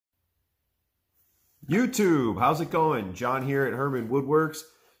YouTube, how's it going? John here at Herman Woodworks.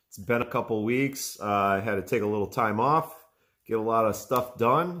 It's been a couple weeks. I had to take a little time off, get a lot of stuff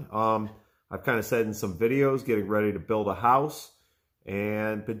done. I've kind of said in some videos, getting ready to build a house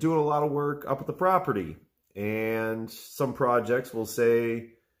and been doing a lot of work up at the property. And some projects will say,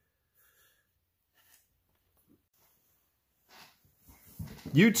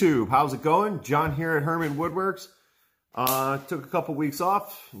 YouTube, how's it going? John here at Herman Woodworks. Took a couple weeks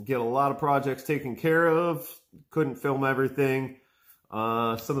off, get a lot of projects taken care of. Couldn't film everything.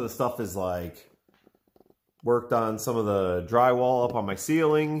 Some of the stuff is like worked on some of the drywall up on my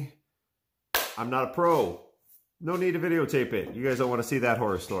ceiling. I'm not a pro. No need to videotape it. You guys don't want to see that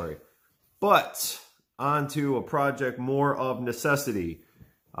horror story. But on to a project more of necessity.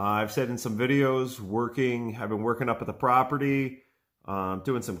 I've said in some videos, I've been working up at the property,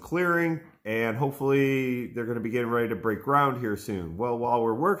 doing some clearing, and hopefully they're going to be getting ready to break ground here soon. Well, while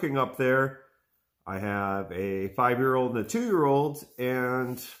we're working up there, I have a 5-year-old and a 2-year-old,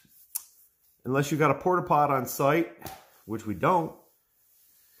 and unless you got a porta pot on site, which we don't,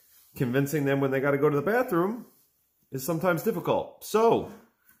 convincing them when they got to go to the bathroom is sometimes difficult. So, I'm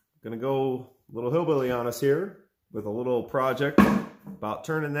going to go a little hillbilly on us here with a little project about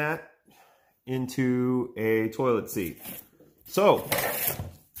turning that into a toilet seat. So,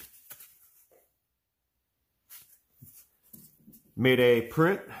 made a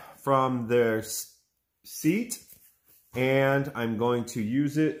print from their seat, and I'm going to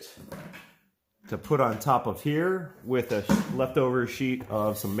use it to put on top of here with a leftover sheet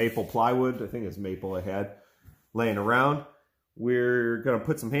of some maple plywood. I think it's maple I had laying around. We're going to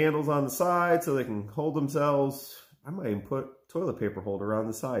put some handles on the side so they can hold themselves. I might even put toilet paper holder on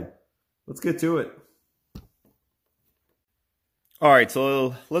the side. Let's get to it. All right,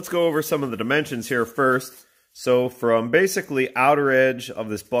 so let's go over some of the dimensions here first. So from basically outer edge of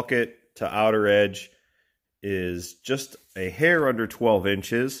this bucket to outer edge is just a hair under 12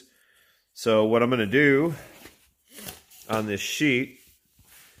 inches. So what I'm going to do on this sheet,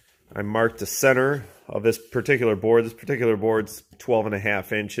 I marked the center of this particular board. This particular board's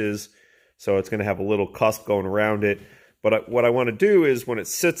 12.5 inches, so it's going to have a little cusp going around it. But what I want to do is when it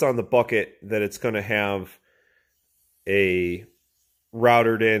sits on the bucket, that it's going to have a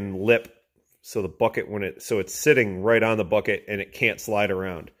routered in lip. So the bucket, so it's sitting right on the bucket and it can't slide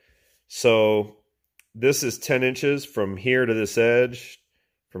around. So this is 10 inches from here to this edge,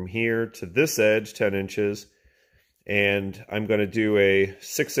 from here to this edge, 10 inches. And I'm going to do a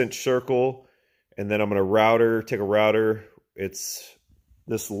 6-inch circle, and then I'm going to take a router.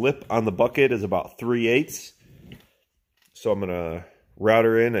 This lip on the bucket is about 3/8. So I'm going to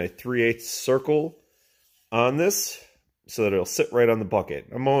router in a 3/8 circle on this so that it'll sit right on the bucket.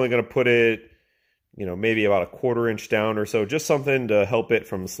 I'm only going to put it, maybe about a 1/4 inch down or so, just something to help it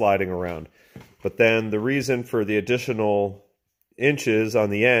from sliding around. But then the reason for the additional inches on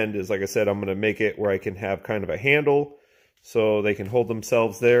the end is, like I said, I'm going to make it where I can have kind of a handle so they can hold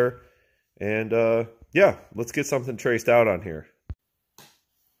themselves there. And yeah, let's get something traced out on here.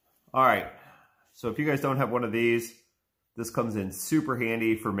 All right, so if you guys don't have one of these, this comes in super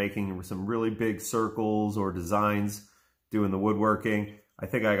handy for making some really big circles or designs doing the woodworking. I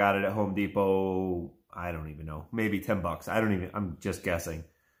think I got it at Home Depot, I don't even know, maybe 10 bucks. I'm just guessing.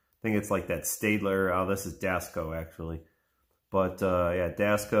 I think it's like that Staedtler. Oh, this is Dasco actually. But yeah,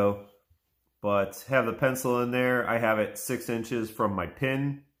 Dasco. But have the pencil in there. I have it 6 inches from my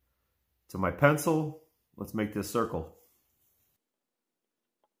pin to my pencil. Let's make this circle.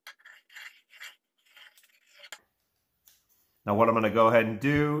 Now what I'm going to go ahead and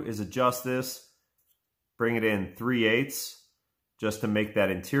do is adjust this, bring it in 3/8 just to make that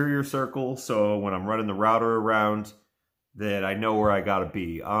interior circle. So when I'm running the router around, that I know where I got to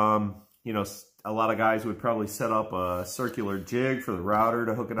be. A lot of guys would probably set up a circular jig for the router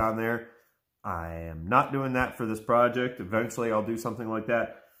to hook it on there. I am not doing that for this project. Eventually I'll do something like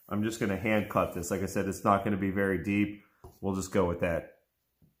that. I'm just going to hand cut this. Like I said, it's not going to be very deep. We'll just go with that.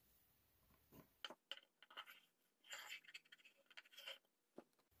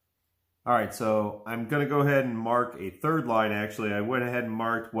 All right, so I'm going to go ahead and mark a third line. Actually, I went ahead and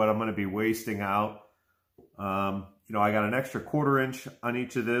marked what I'm going to be wasting out. I got an extra 1/4 inch on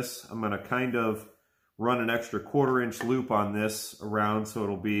each of this. I'm going to kind of run an extra 1/4 inch loop on this around, so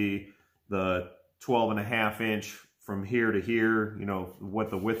it'll be the 12.5 inch from here to here,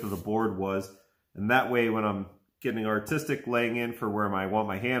 what the width of the board was. And that way, when I'm getting artistic laying in for where I want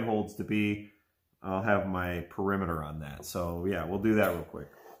my handholds to be, I'll have my perimeter on that. So yeah, we'll do that real quick.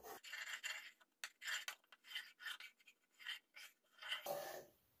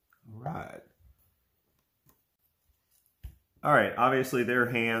 All right. All right, obviously their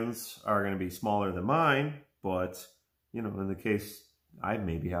hands are going to be smaller than mine, but, you know, in the case I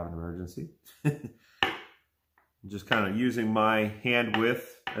maybe have an emergency, I'm just kind of using my hand width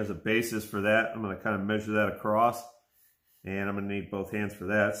as a basis for that. I'm going to kind of measure that across, and I'm going to need both hands for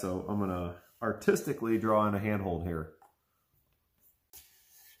that, so I'm going to artistically draw in a handhold here.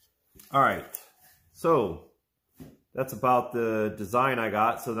 All right, so that's about the design I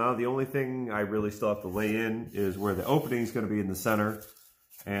got. So now the only thing I really still have to lay in is where the opening is going to be in the center.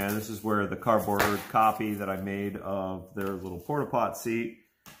 And this is where the cardboard copy that I made of their little porta pot seat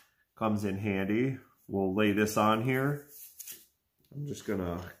comes in handy. We'll lay this on here. I'm just going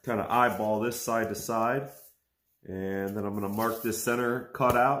to kind of eyeball this side to side. And then I'm going to mark this center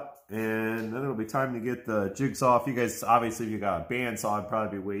cut out. And then it'll be time to get the jigsaw. If you guys, obviously if you got a bandsaw, it'd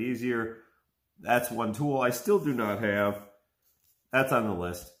probably be way easier. That's one tool I still do not have. That's on the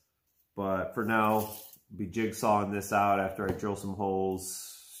list. But for now, I'll be jigsawing this out after I drill some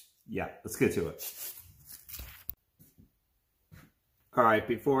holes. Yeah, let's get to it. All right,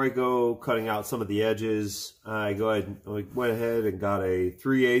 before I go cutting out some of the edges, I went ahead and got a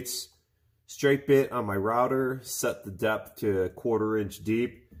 3/8 straight bit on my router, set the depth to 1/4 inch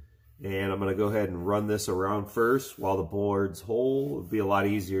deep. And I'm going to go ahead and run this around first while the board's whole. It'll be a lot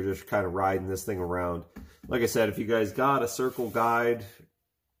easier just kind of riding this thing around. Like I said, if you guys got a circle guide,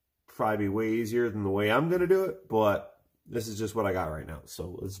 probably be way easier than the way I'm going to do it. But this is just what I got right now.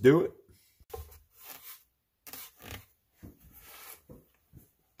 So let's do it.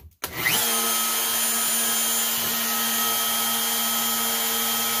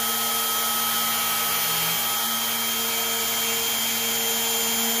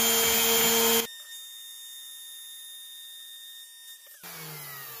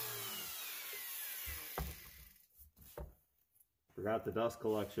 Forgot the dust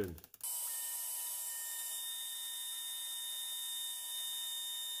collection.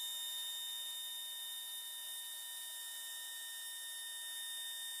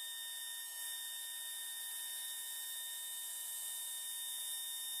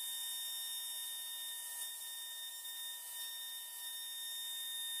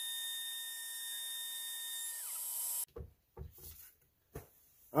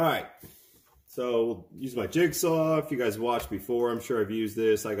 All right. So use my jigsaw. If you guys watched before, I'm sure I've used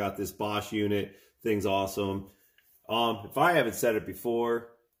this. I got this Bosch unit. Thing's awesome. If I haven't said it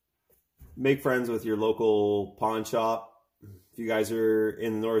before, make friends with your local pawn shop. If you guys are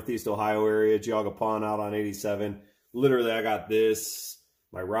in the Northeast Ohio area, Geauga Pawn out on 87. Literally, I got this,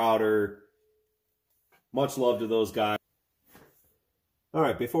 my router. Much love to those guys. All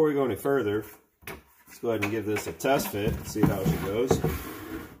right, before we go any further, let's go ahead and give this a test fit and see how she goes.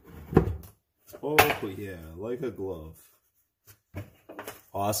 Oh, yeah, like a glove.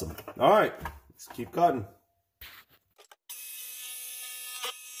 Awesome. All right, let's keep cutting.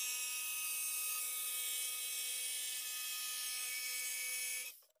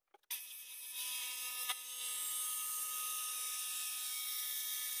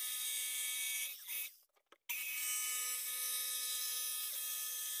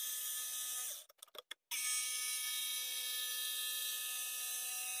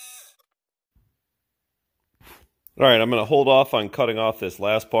 All right, I'm going to hold off on cutting off this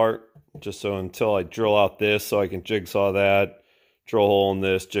last part, just so until I drill out this so I can jigsaw that, drill a hole in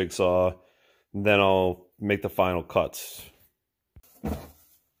this, jigsaw, and then I'll make the final cuts.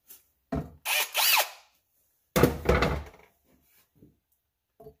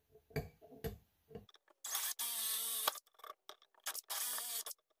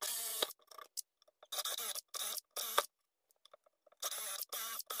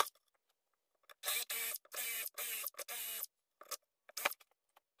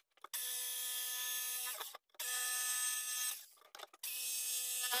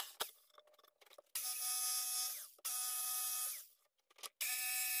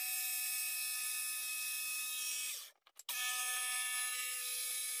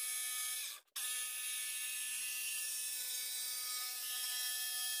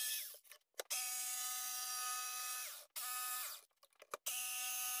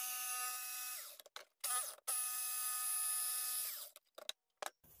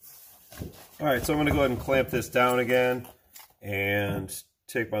 All right, so I'm going to go ahead and clamp this down again and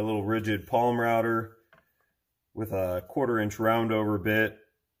take my little rigid palm router with a 1/4 inch round over bit,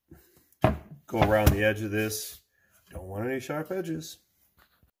 go around the edge of this. Don't want any sharp edges.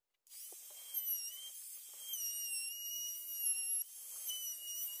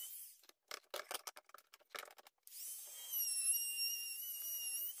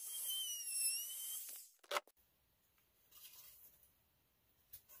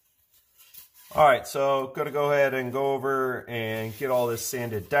 All right, so gonna go ahead and go over and get all this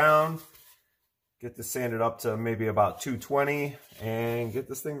sanded down. Get this sanded up to maybe about 220 and get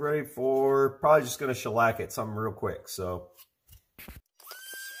this thing ready for, probably just gonna shellac it something real quick, so.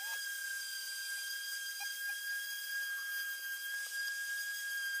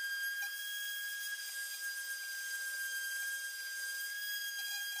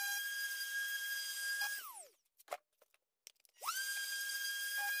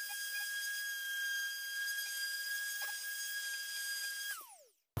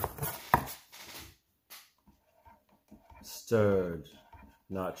 Stirred,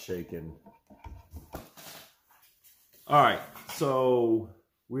 not shaken. All right, so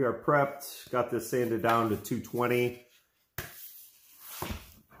we are prepped. Got this sanded down to 220.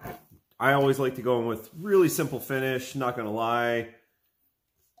 I always like to go in with really simple finish, not gonna lie.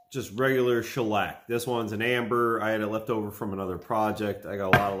 Just regular shellac. This one's an amber. I had it left over from another project. I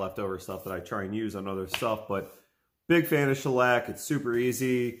got a lot of leftover stuff that I try and use on other stuff, but big fan of shellac. It's super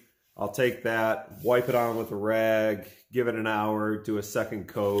easy. I'll take that, wipe it on with a rag, give it an hour, do a second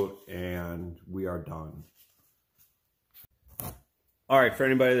coat, and we are done. All right, for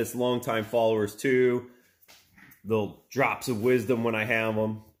anybody that's longtime followers too, little drops of wisdom when I have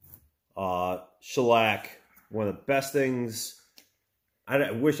them. Shellac, one of the best things.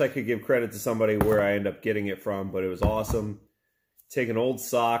 I wish I could give credit to somebody where I end up getting it from, but it was awesome. Take an old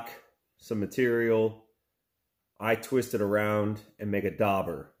sock, some material, I twist it around and make a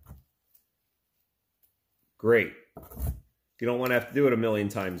dauber. Great. You don't want to have to do it a million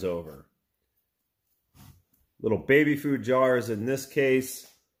times over. Little baby food jars, in this case,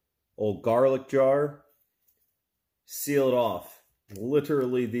 old garlic jar. Seal it off.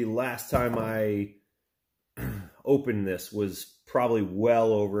 Literally the last time I opened this was probably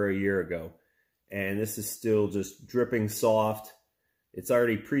well over a year ago. And this is still just dripping soft. It's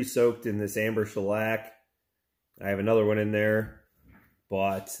already pre-soaked in this amber shellac. I have another one in there.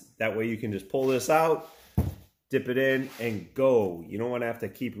 But that way you can just pull this out, dip it in, and go. You don't want to have to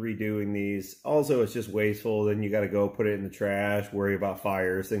keep redoing these. Also, it's just wasteful. Then you got to go put it in the trash, worry about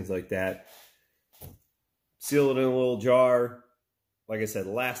fires, things like that. Seal it in a little jar. Like I said,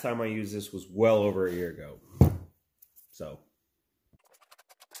 last time I used this was well over a year ago. So.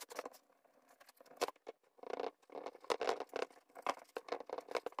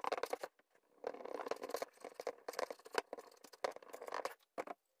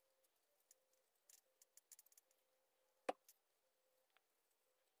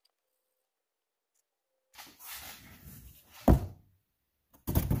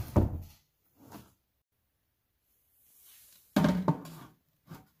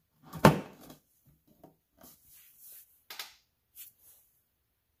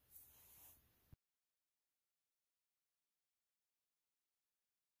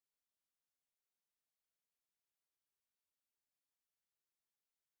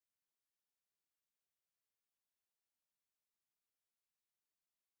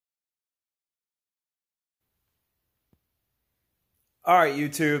 All right,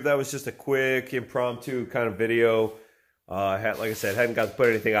 YouTube, that was just a quick impromptu kind of video. Like I said, hadn't got to put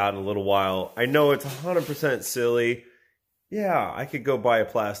anything out in a little while. I know it's 100% silly. Yeah, I could go buy a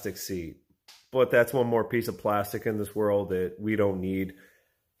plastic seat, but that's one more piece of plastic in this world that we don't need.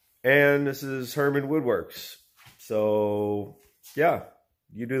 And this is Herman Woodworks. So, yeah,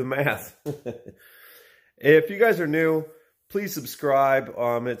 you do the math. If you guys are new, please subscribe.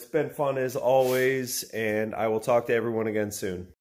 It's been fun as always, and I will talk to everyone again soon.